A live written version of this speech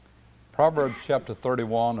Proverbs chapter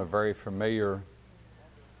 31, a very familiar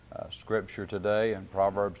scripture today, in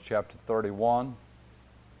Proverbs chapter 31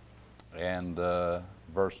 and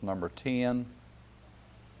verse number 10.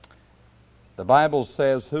 The Bible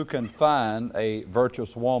says, "Who can find a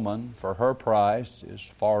virtuous woman? For her price is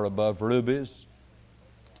far above rubies.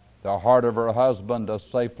 The heart of her husband does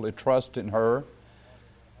safely trust in her,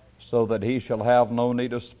 so that he shall have no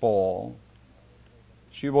need of spoil.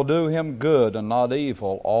 She will do him good and not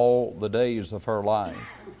evil all the days of her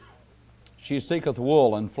life. She seeketh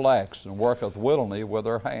wool and flax, and worketh willingly with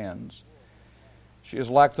her hands. She is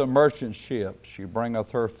like the merchant ship, she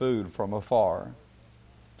bringeth her food from afar.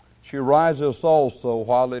 She riseth also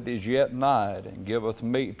while it is yet night, and giveth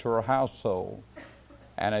meat to her household,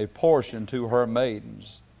 and a portion to her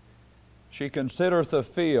maidens. She considereth the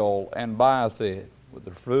field, and buyeth it. With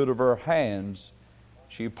the fruit of her hands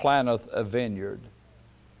she planteth a vineyard.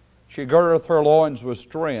 She girdeth her loins with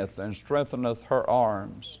strength, and strengtheneth her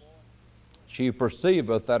arms. She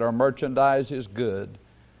perceiveth that her merchandise is good.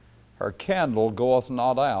 Her candle goeth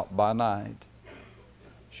not out by night.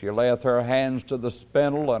 She layeth her hands to the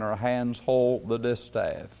spindle, and her hands hold the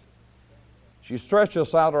distaff. She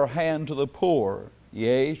stretcheth out her hand to the poor,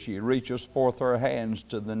 yea, she reacheth forth her hands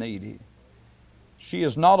to the needy. She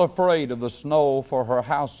is not afraid of the snow for her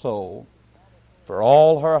household, for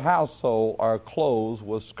all her household are clothed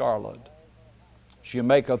with scarlet. She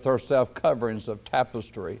maketh herself coverings of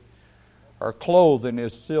tapestry. Her clothing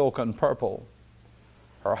is silk and purple.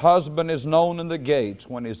 Her husband is known in the gates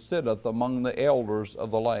when he sitteth among the elders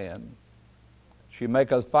of the land. She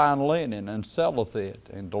maketh fine linen, and selleth it,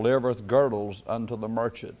 and delivereth girdles unto the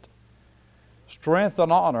merchant. Strength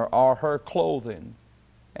and honor are her clothing,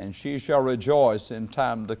 and she shall rejoice in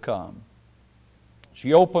time to come.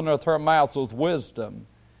 She openeth her mouth with wisdom,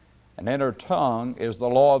 and in her tongue is the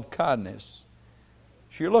law of kindness.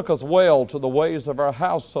 She looketh well to the ways of her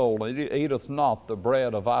household, and eateth not the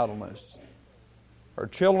bread of idleness. Her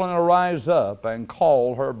children arise up and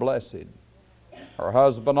call her blessed. Her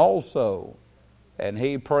husband also, and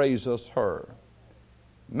he praiseth her.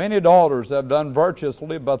 Many daughters have done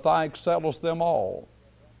virtuously, but thou excellest them all.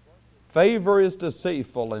 Favor is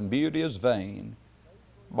deceitful, and beauty is vain.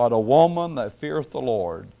 But a woman that feareth the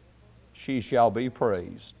Lord, she shall be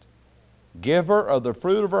praised. Give her of the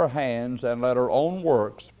fruit of her hands, and let her own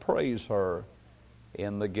works praise her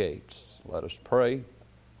in the gates." Let us pray.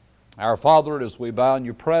 Our Father, as we bow in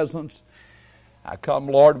your presence, I come,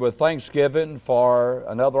 Lord, with thanksgiving for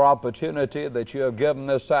another opportunity that you have given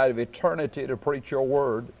this side of eternity to preach your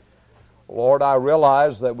word. Lord, I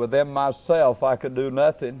realize that within myself I could do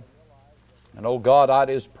nothing. And, oh God, I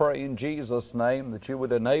just pray in Jesus' name that you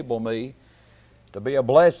would enable me to be a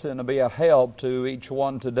blessing, to be a help to each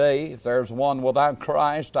one today. If there's one without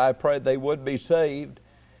Christ, I pray they would be saved.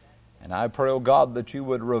 And I pray, oh God, that you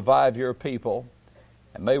would revive your people.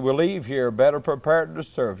 And may we leave here better prepared to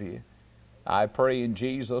serve you. I pray in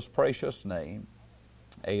Jesus' precious name.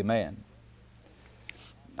 Amen.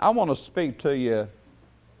 I want to speak to you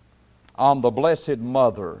on the Blessed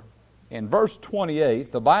Mother. In verse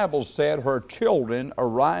 28, the Bible said, "Her children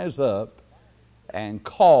arise up and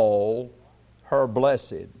call her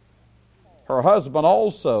blessed. Her husband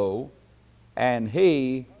also, and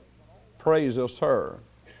he praises her."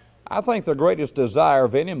 I think the greatest desire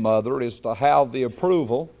of any mother is to have the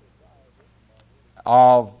approval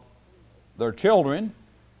of their children,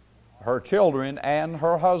 her children, and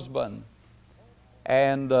her husband.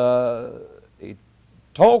 And he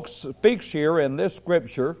speaks here in this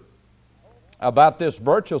scripture about this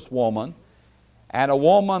virtuous woman, and a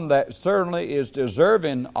woman that certainly is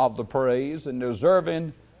deserving of the praise and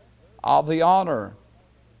deserving of the honor.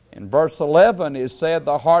 In verse 11 it said,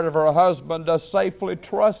 "The heart of her husband does safely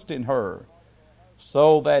trust in her,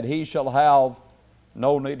 so that he shall have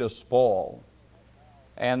no need of spoil."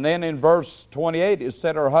 And then in verse 28 it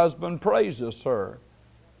said, "Her husband praises her."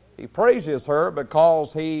 He praises her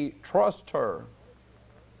because he trusts her.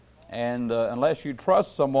 And unless you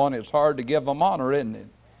trust someone, it's hard to give them honor, isn't it?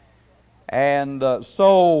 And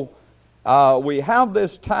so we have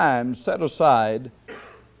this time set aside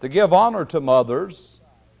to give honor to mothers,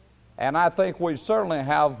 and I think we certainly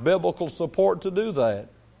have biblical support to do that.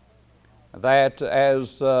 That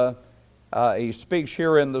as he speaks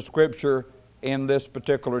here in the Scripture in this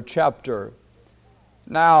particular chapter.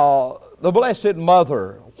 Now, the Blessed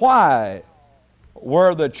Mother, why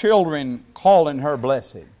were the children calling her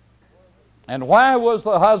blessed? And why was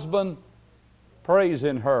the husband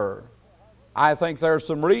praising her? I think there are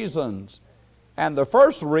some reasons. And the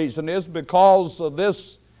first reason is because of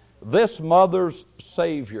this mother's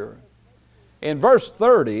Savior. In verse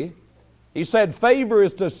 30, He said, favor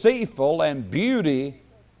is deceitful and beauty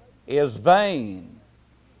is vain,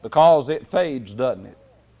 because it fades, doesn't it?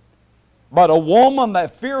 But a woman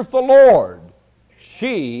that feareth the Lord,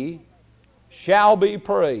 she shall be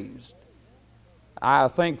praised. I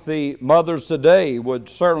think the mothers today would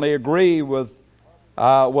certainly agree with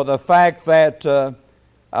the fact that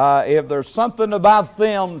if there's something about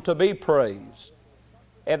them to be praised,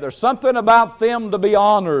 if there's something about them to be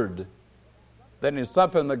honored, then it's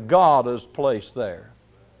something that God has placed there.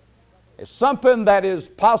 It's something that is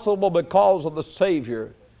possible because of the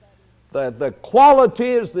Savior. The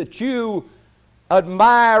qualities that you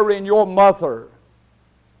admire in your mother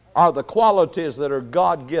are the qualities that are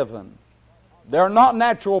God-given. They're not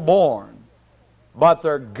natural born, but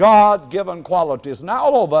they're God-given qualities. Now,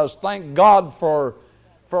 all of us thank God for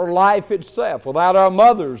life itself. Without our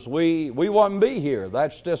mothers, we wouldn't be here.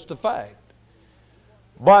 That's just a fact.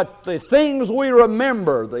 But the things we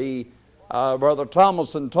remember, Brother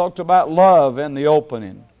Thomason talked about love in the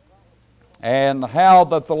opening, and how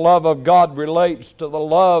that the love of God relates to the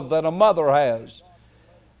love that a mother has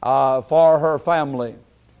for her family.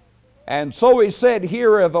 And so he said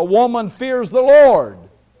here, if a woman fears the Lord,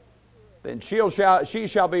 then she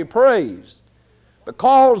shall be praised.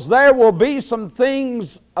 Because there will be some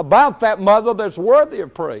things about that mother that's worthy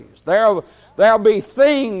of praise. There'll be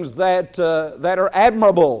things that are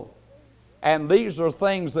admirable. And these are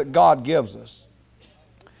things that God gives us.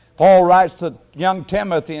 Paul writes to young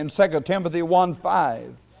Timothy in 2 Timothy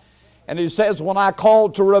 1:5. And he says, when I call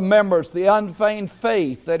to remembrance the unfeigned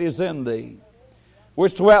faith that is in thee,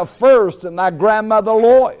 which dwelt first in thy grandmother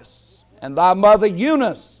Lois and thy mother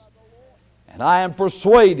Eunice, and I am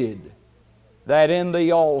persuaded that in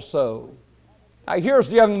thee also. Now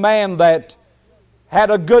here's a young man that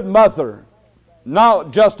had a good mother.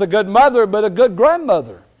 Not just a good mother, but a good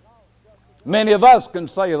grandmother. Many of us can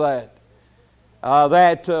say that.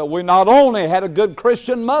 We not only had a good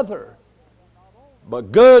Christian mother,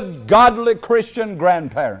 but good, godly Christian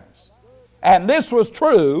grandparents. And this was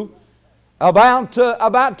true about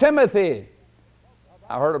Timothy.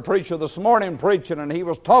 I heard a preacher this morning preaching, and he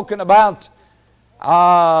was talking about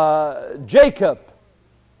Jacob.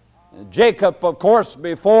 Jacob, of course,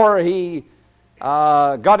 before he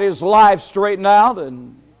got his life straightened out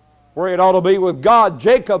and where it ought to be with God,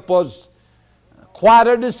 Jacob was quite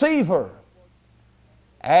a deceiver.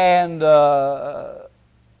 And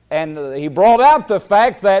he brought out the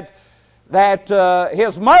fact that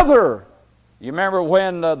his mother, you remember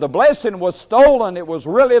when the blessing was stolen, it was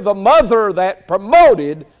really the mother that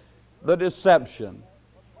promoted the deception.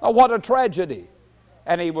 Oh, what a tragedy.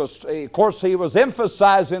 And he was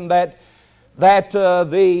emphasizing that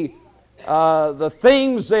the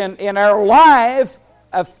things in our life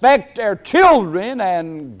affect our children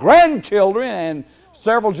and grandchildren and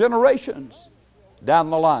several generations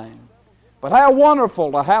down the line. But how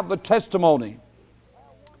wonderful to have the testimony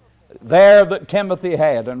there that Timothy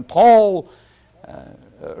had. And Paul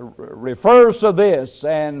refers to this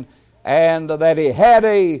and that he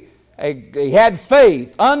had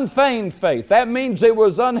faith, unfeigned faith. That means it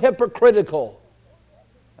was unhypocritical.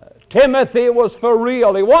 Timothy was for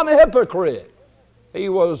real. He wasn't a hypocrite. He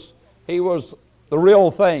was the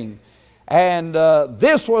real thing. And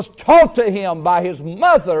this was taught to him by his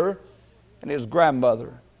mother and his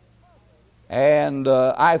grandmother. And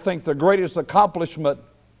I think the greatest accomplishment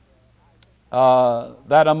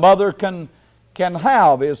that a mother can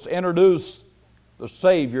have is to introduce the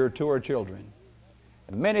Savior to her children.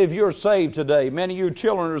 And many of you are saved today. Many of you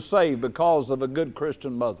children are saved because of a good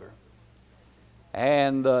Christian mother.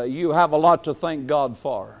 And you have a lot to thank God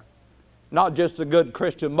for. Not just a good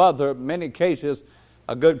Christian mother, in many cases,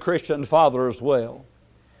 a good Christian father as well.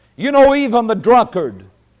 You know, even the drunkard,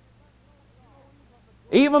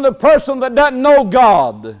 even the person that doesn't know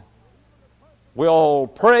God, will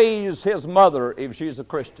praise his mother if she's a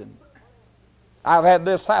Christian. I've had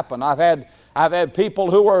this happen. I've had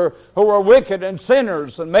people who were wicked and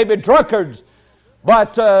sinners and maybe drunkards,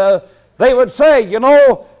 but they would say, you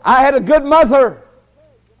know, I had a good mother.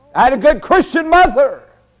 I had a good Christian mother.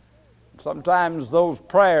 Sometimes those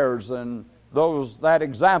prayers and that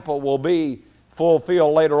example will be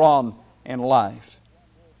fulfilled later on in life.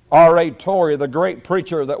 R.A. Torrey, the great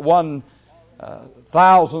preacher that won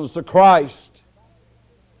thousands to Christ,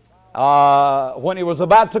 when he was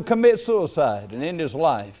about to commit suicide and end his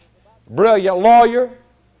life, brilliant lawyer,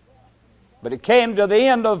 but he came to the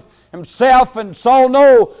end of himself and saw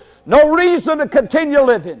no reason to continue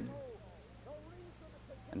living.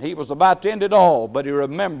 And he was about to end it all, but he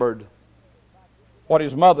remembered what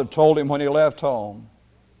his mother told him when he left home.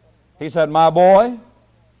 He said, my boy,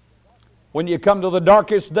 when you come to the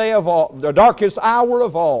darkest day of all, the darkest hour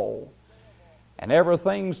of all, and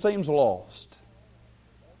everything seems lost,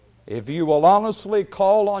 if you will honestly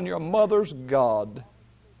call on your mother's God,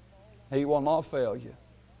 He will not fail you.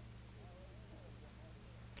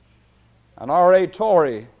 And R.A.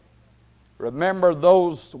 Torrey remembered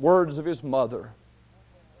those words of his mother,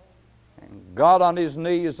 and got on his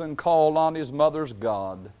knees and called on his mother's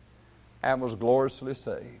God, and was gloriously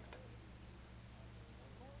saved.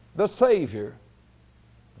 The Savior,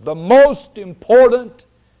 the most important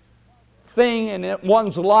thing in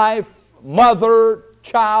one's life, mother,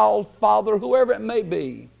 child, father, whoever it may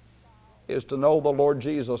be, is to know the Lord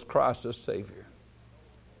Jesus Christ as Savior.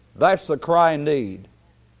 That's the crying need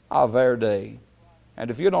of our day. And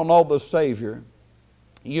if you don't know the Savior,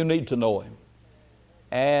 you need to know Him.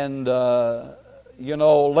 And,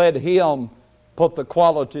 let Him put the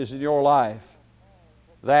qualities in your life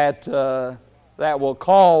that will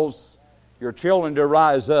cause your children to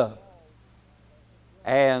rise up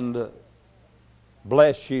and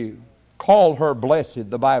bless you. Call her blessed,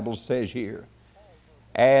 the Bible says here.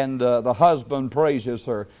 And the husband praises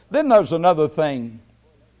her. Then there's another thing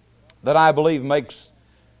that I believe makes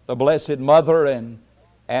the blessed mother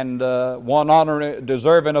and one honor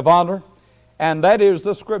deserving of honor, and that is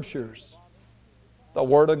the Scriptures, the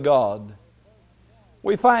Word of God.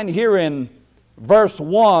 We find here in verse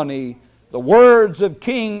 1 the words of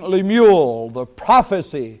King Lemuel, the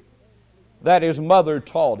prophecy that his mother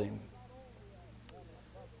taught him.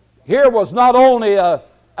 Here was not only a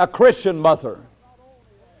Christian mother,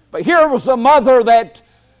 but here was a mother that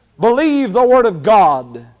believed the Word of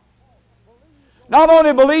God. Not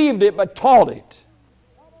only believed it, but taught it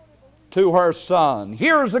to her son.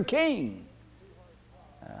 Here's a king.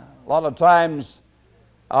 A lot of times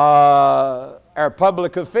our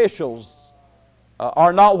public officials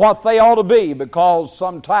are not what they ought to be because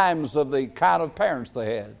sometimes of the kind of parents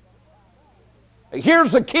they had.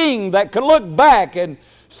 Here's a king that can look back and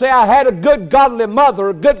say, I had a good godly mother,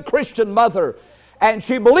 a good Christian mother, and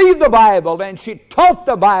she believed the Bible, and she taught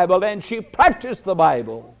the Bible, and she practiced the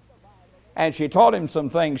Bible. And she taught him some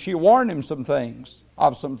things. She warned him some things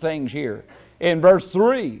here. In verse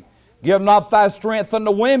 3, give not thy strength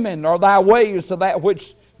unto women, nor thy ways to that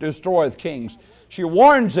which destroyeth kings. She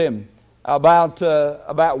warns him about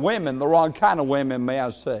women, the wrong kind of women, may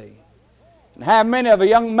I say. And how many of a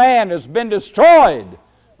young man has been destroyed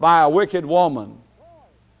by a wicked woman.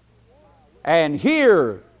 And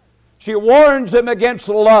here she warns him against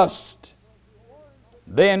lust.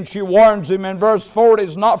 Then she warns him in verse 4, it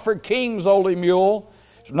is not for kings, O Lemuel.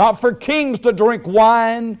 It's not for kings to drink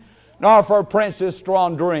wine, nor for princes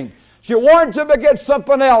strong drink. She warns him against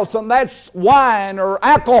something else, and that's wine or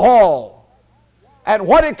alcohol. And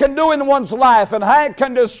what it can do in one's life, and how it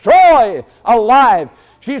can destroy a life.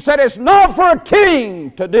 She said it's not for a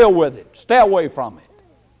king to deal with it. Stay away from it.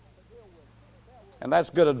 And that's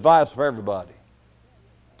good advice for everybody.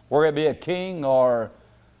 Whether it be a king or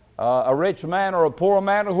a rich man or a poor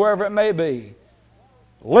man or whoever it may be.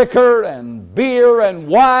 Liquor and beer and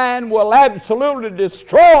wine will absolutely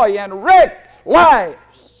destroy and wreck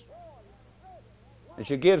lives. And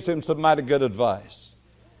she gives him some mighty good advice.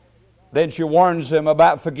 Then she warns him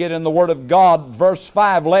about forgetting the Word of God. Verse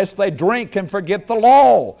 5, lest they drink and forget the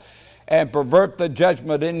law and pervert the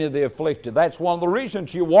judgment into the afflicted. That's one of the reasons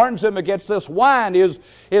she warns him against this wine is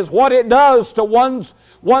what it does to one's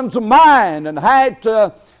mind and how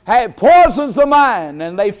it poisons the mind,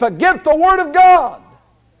 and they forget the Word of God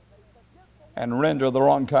and render the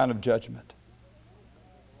wrong kind of judgment.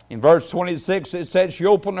 In verse 26 it says, she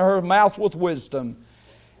opened her mouth with wisdom,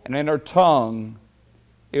 and in her tongue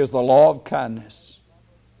is the law of kindness.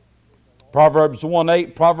 Proverbs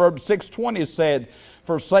 1:8, Proverbs 6:20 said,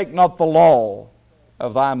 forsake not the law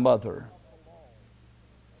of thy mother.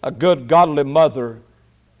 A good godly mother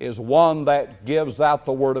is one that gives out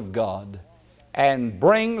the Word of God and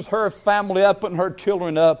brings her family up and her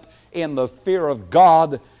children up in the fear of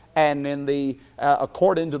God and in the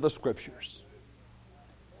according to the Scriptures.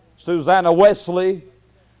 Susanna Wesley,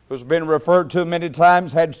 who's been referred to many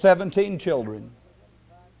times, had 17 children.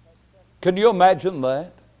 Can you imagine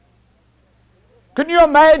that? Can you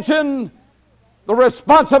imagine the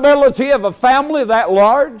responsibility of a family that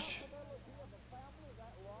large?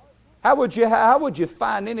 How would you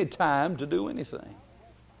find any time to do anything?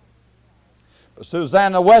 But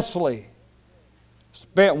Susanna Wesley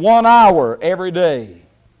spent 1 hour every day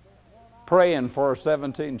praying for her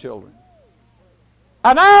 17 children.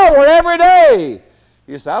 An hour every day.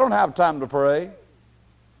 You say, I don't have time to pray.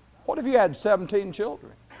 What if you had 17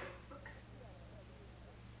 children?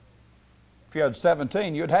 If you had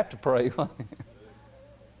 17, you'd have to pray.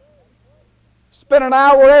 Spent an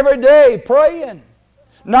hour every day praying.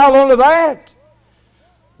 Not only that,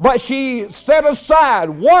 but she set aside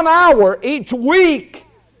 1 hour each week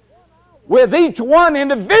with each one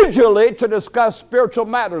individually to discuss spiritual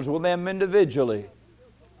matters with them individually.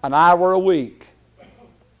 An hour a week.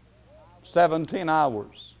 17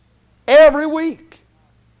 hours. Every week.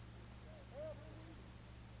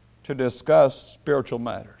 To discuss spiritual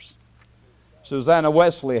matters. Susanna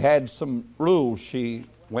Wesley had some rules she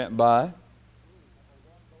went by.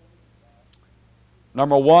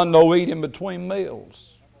 Number 1, no eating between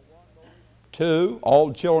meals. 2,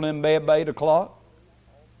 all children in bed by 8 o'clock.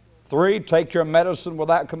 3, take your medicine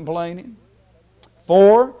without complaining.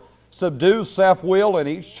 4, subdue self-will in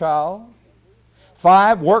each child.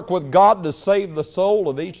 5, work with God to save the soul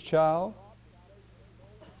of each child.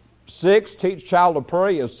 6, teach child to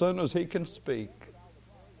pray as soon as he can speak.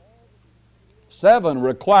 7,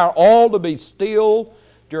 require all to be still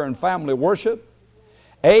during family worship.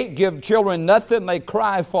 8, give children nothing they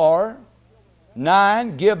cry for.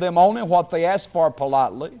 9, give them only what they ask for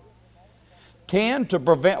politely. 10, to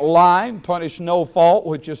prevent lying, punish no fault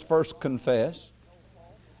which is first confessed.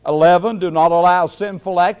 11, do not allow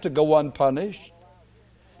sinful act to go unpunished.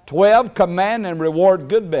 12, command and reward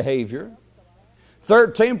good behavior.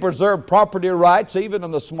 13, preserve property rights even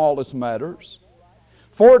in the smallest matters.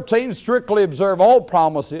 14, strictly observe all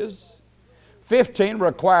promises. 15,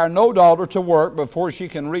 require no daughter to work before she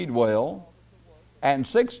can read well. And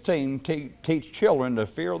 16, teach children to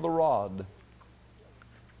fear the rod.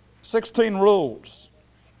 16 rules.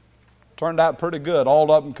 Turned out pretty good.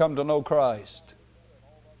 All of them come to know Christ.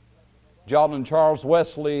 John and Charles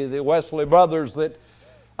Wesley, the Wesley brothers that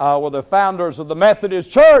were the founders of the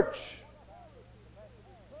Methodist Church.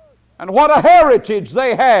 And what a heritage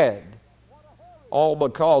they had. All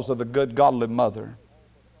because of a good godly mother.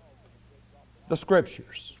 The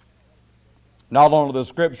Scriptures. Not only the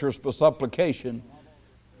Scriptures, but supplication,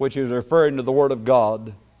 which is referring to the Word of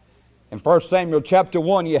God. In 1 Samuel chapter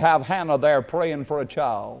 1, you have Hannah there praying for a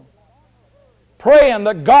child. Praying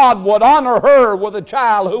that God would honor her with a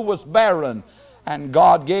child who was barren. And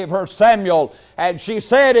God gave her Samuel. And she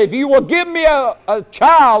said, if you will give me a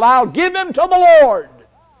child, I'll give him to the Lord.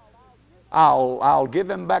 I'll give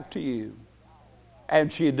him back to you.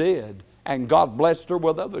 And she did. And God blessed her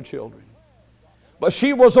with other children. But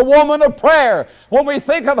she was a woman of prayer. When we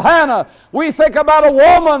think of Hannah, we think about a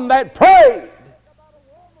woman that prayed.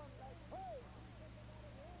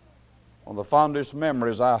 One of the fondest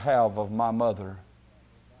memories I have of my mother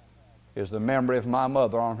is the memory of my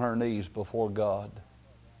mother on her knees before God,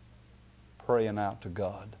 praying out to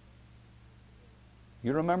God.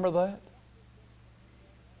 You remember that?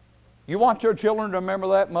 You want your children to remember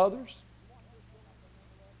that, mothers?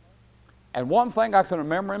 And one thing I can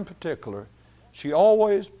remember in particular, she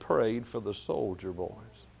always prayed for the soldier boys.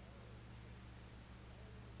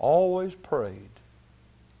 Always prayed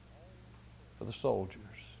for the soldiers.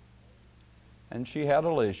 And she had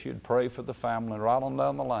a list. She'd pray for the family right on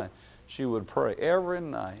down the line. She would pray every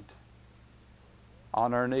night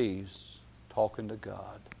on her knees talking to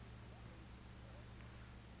God.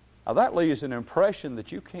 Now that leaves an impression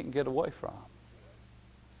that you can't get away from.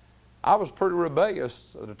 I was pretty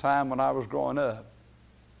rebellious at a time when I was growing up.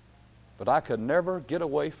 But I could never get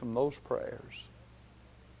away from those prayers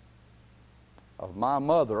of my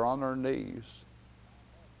mother on her knees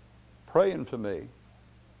praying for me.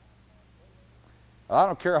 I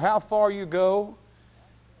don't care how far you go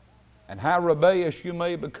and how rebellious you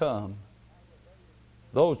may become,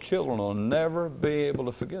 those children will never be able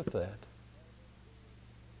to forget that.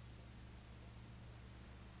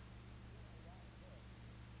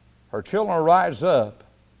 Her children rise up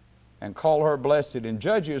and call her blessed. In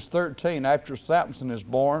Judges 13, after Samson is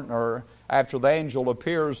born, or after the angel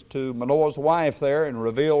appears to Manoah's wife there and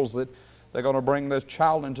reveals that they're going to bring this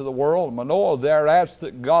child into the world, Manoah there asks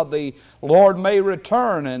that God the Lord may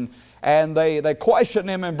return, and they question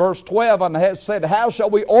him in verse 12 and has said, how shall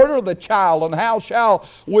we order the child, and how shall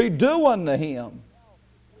we do unto him?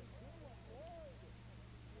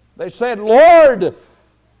 They said, Lord,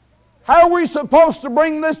 how are we supposed to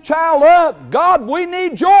bring this child up? God, we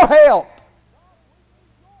need your help.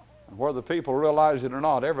 And whether people realize it or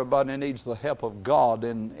not, everybody needs the help of God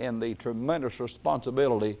in the tremendous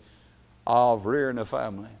responsibility of rearing a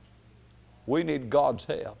family. We need God's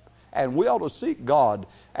help. And we ought to seek God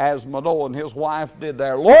as Manoah and his wife did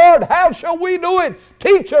there. Lord, how shall we do it?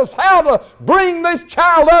 Teach us how to bring this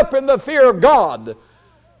child up in the fear of God.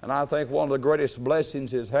 And I think one of the greatest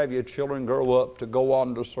blessings is have your children grow up to go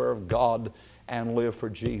on to serve God and live for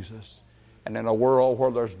Jesus. And in a world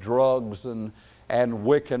where there's drugs and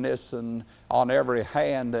wickedness and on every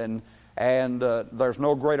hand, and And there's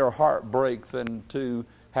no greater heartbreak than to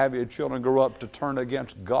have your children grow up to turn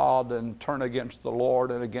against God and turn against the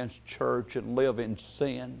Lord and against church and live in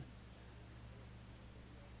sin.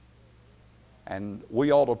 And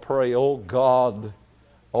we ought to pray, oh God,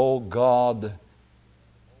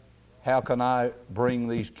 how can I bring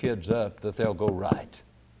these kids up that they'll go right?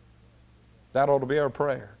 That ought to be our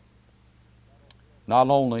prayer. Not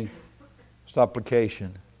only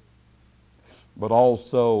supplication, but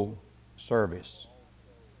also service.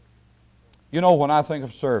 You know, when I think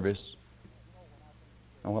of service,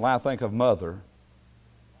 and when I think of mother,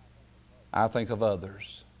 I think of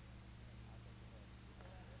others.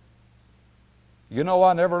 You know,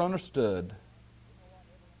 I never understood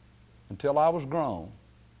until I was grown.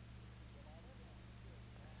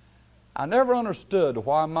 I never understood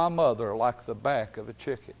why my mother liked the back of a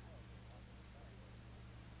chicken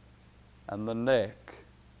and the neck.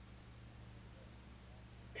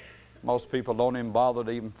 Most people don't even bother to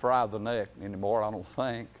even fry the neck anymore, I don't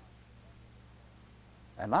think.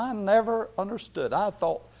 And I never understood. I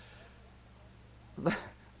thought,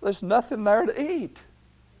 there's nothing there to eat.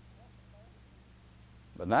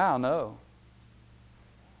 But now I know.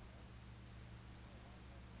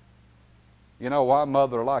 You know why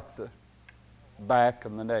mother liked the back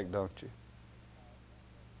and the neck, don't you?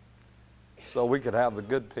 So we could have the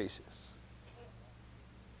good pieces.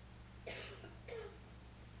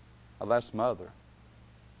 Well, that's mother.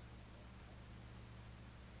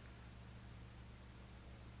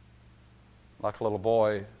 Like a little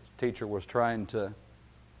boy, teacher was trying to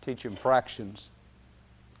teach him fractions.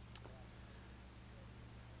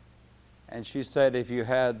 And she said if you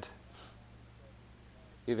had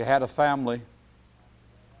a family,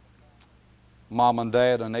 mom and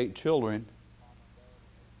dad and 8 children,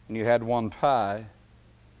 and you had one pie,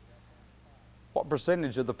 what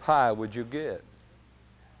percentage of the pie would you get?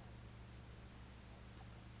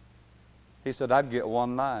 He said, I'd get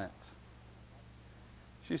 1/9.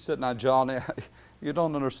 She said, now Johnny, you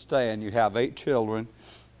don't understand. You have 8 children,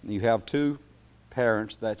 and you have 2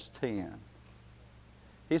 parents, that's 10.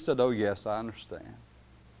 He said, oh yes, I understand.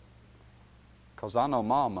 Because I know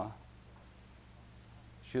Mama,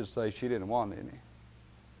 she'd say she didn't want any.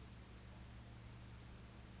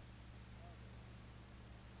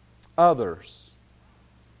 Others.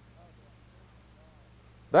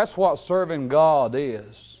 That's what serving God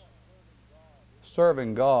is.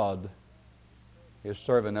 Serving God is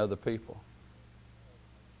serving other people.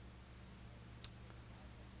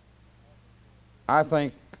 I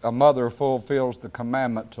think a mother fulfills the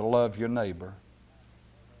commandment to love your neighbor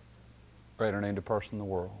greater than any person in the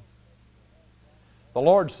world. The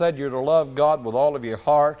Lord said you're to love God with all of your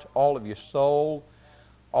heart, all of your soul,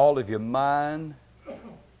 all of your mind,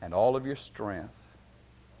 and all of your strength,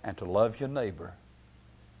 and to love your neighbor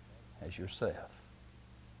as yourself.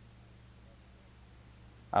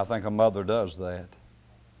 I think a mother does that.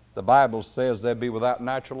 The Bible says they'd be without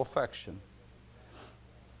natural affection.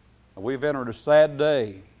 We've entered a sad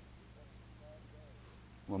day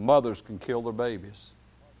when mothers can kill their babies.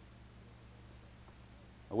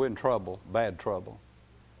 We're in trouble, bad trouble.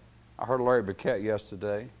 I heard Larry Burkett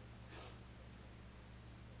yesterday,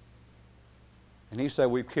 and he said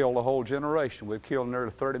we've killed a whole generation. We've killed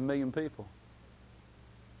nearly 30 million people.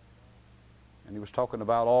 And he was talking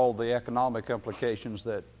about all the economic implications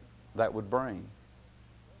that would bring.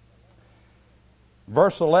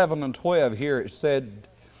 Verse 11 and 12 here, it said,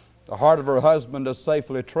 the heart of her husband does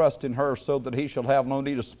safely trust in her, so that he shall have no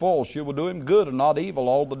need of spoil. She will do him good and not evil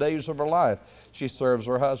all the days of her life. She serves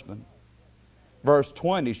her husband. Verse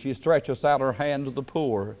 20, she stretches out her hand to the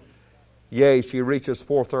poor. Yea, she reaches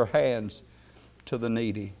forth her hands to the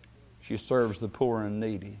needy. She serves the poor and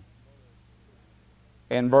needy.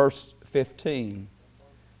 And verse 15,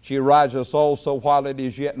 she riseth also while it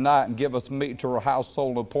is yet night, and giveth meat to her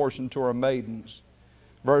household, and a portion to her maidens.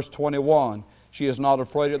 Verse 21, she is not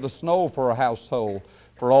afraid of the snow for her household,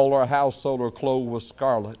 for all her household are clothed with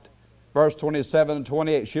scarlet. Verse 27 and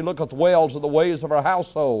 28, she looketh well to the ways of her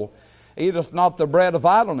household, eateth not the bread of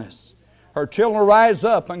idleness. Her children rise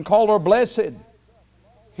up and call her blessed.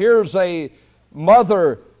 Here's a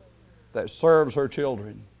mother that serves her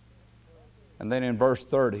children. And then in verse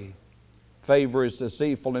 30, favor is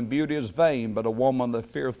deceitful and beauty is vain, but a woman that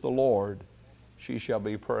feareth the Lord, she shall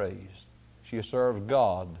be praised. She serves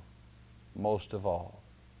God most of all.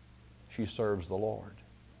 She serves the Lord.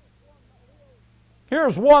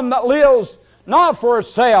 Here's one that lives not for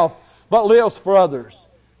herself, but lives for others.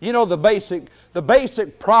 You know, the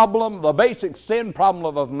basic problem, the basic sin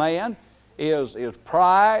problem of man is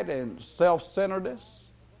pride and self-centeredness.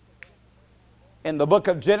 In the book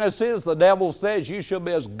of Genesis, the devil says you shall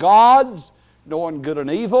be as gods, knowing good and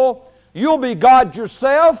evil. You'll be God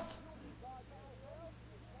yourself.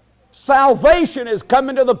 Salvation is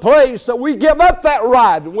coming to the place that we give up that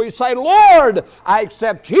right and we say, Lord, I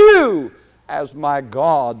accept you as my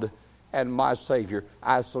God and my Savior.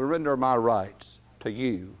 I surrender my rights to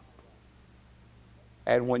you.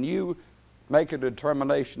 And when you make a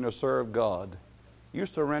determination to serve God, you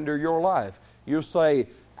surrender your life. You say,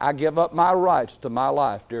 I give up my rights to my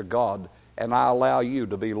life, dear God, and I allow you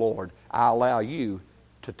to be Lord. I allow you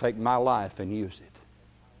to take my life and use it.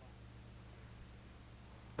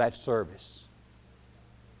 That's service.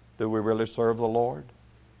 Do we really serve the Lord?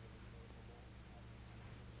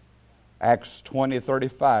 Acts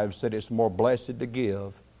 20:35 said it's more blessed to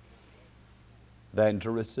give than to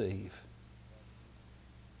receive.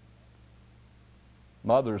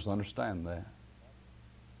 Mothers understand that.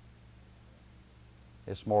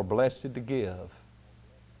 It's more blessed to give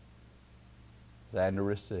than to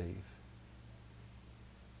receive.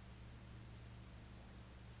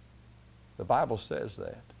 The Bible says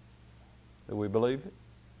that. Do we believe it?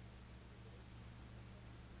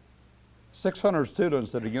 600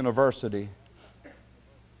 students at a university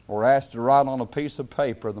were asked to write on a piece of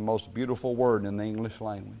paper the most beautiful word in the English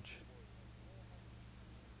language.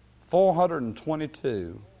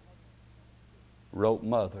 422 wrote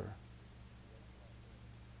mother,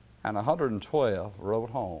 and 112 wrote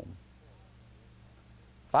home.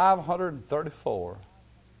 534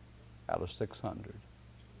 out of 600.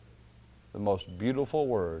 The most beautiful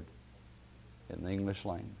word in the English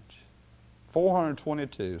language.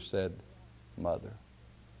 422 said mother.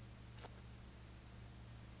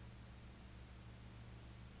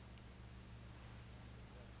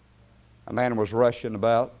 A man was rushing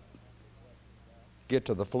about, get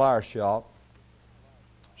to the flower shop,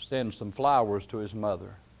 send some flowers to his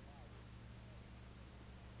mother.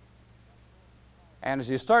 And as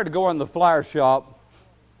he started to go in the flower shop,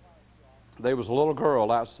 there was a little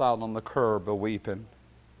girl outside on the curb a-weeping.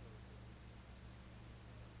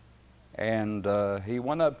 And he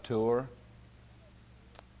went up to her,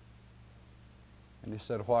 and he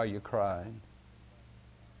said, "Why are you crying?"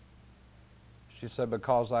 She said,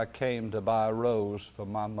 "Because I came to buy a rose for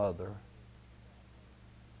my mother.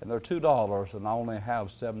 And they're $2 and I only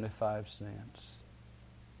have 75 cents.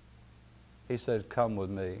 He said, "Come with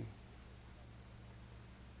me.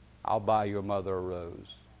 I'll buy your mother a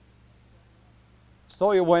rose."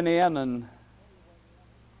 So he went in and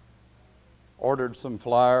ordered some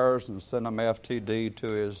flowers and sent them FTD to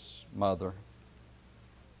his mother.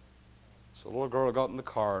 So the little girl got in the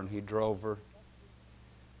car and he drove her,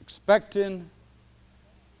 expecting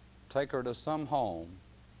to take her to some home.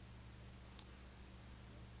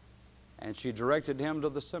 And she directed him to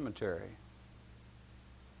the cemetery,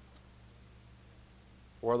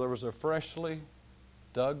 where there was a freshly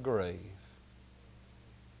dug grave.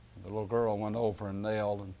 The little girl went over and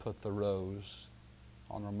knelt and put the rose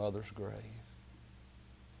on her mother's grave.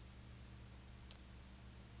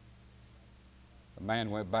 The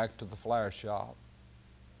man went back to the flower shop,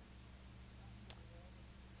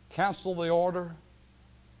 canceled the order,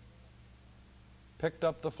 picked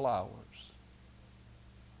up the flowers,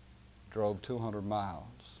 drove 200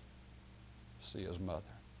 miles to see his mother.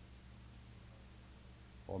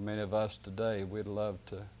 Or many of us today, we'd love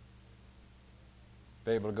to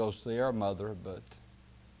be able to go see our mother, but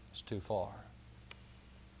it's too far.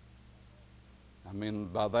 I mean,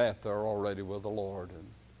 by that, they're already with the Lord. And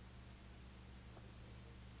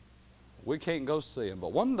we can't go see him,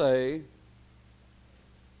 but one day,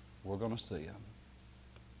 we're going to see him.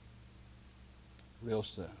 Real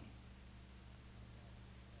soon.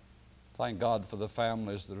 Thank God for the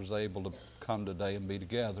families that is able to come today and be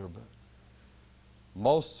together, but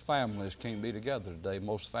most families can't be together today.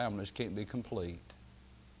 Most families can't be complete.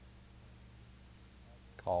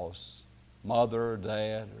 Because mother or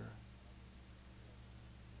dad or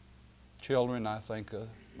children, I think of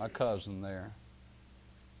my cousin there.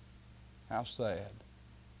 How sad.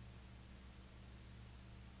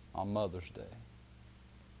 On Mother's Day.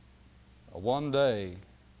 One day,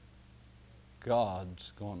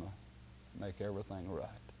 God's going to make everything right.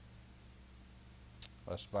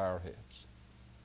 Let's bow our heads.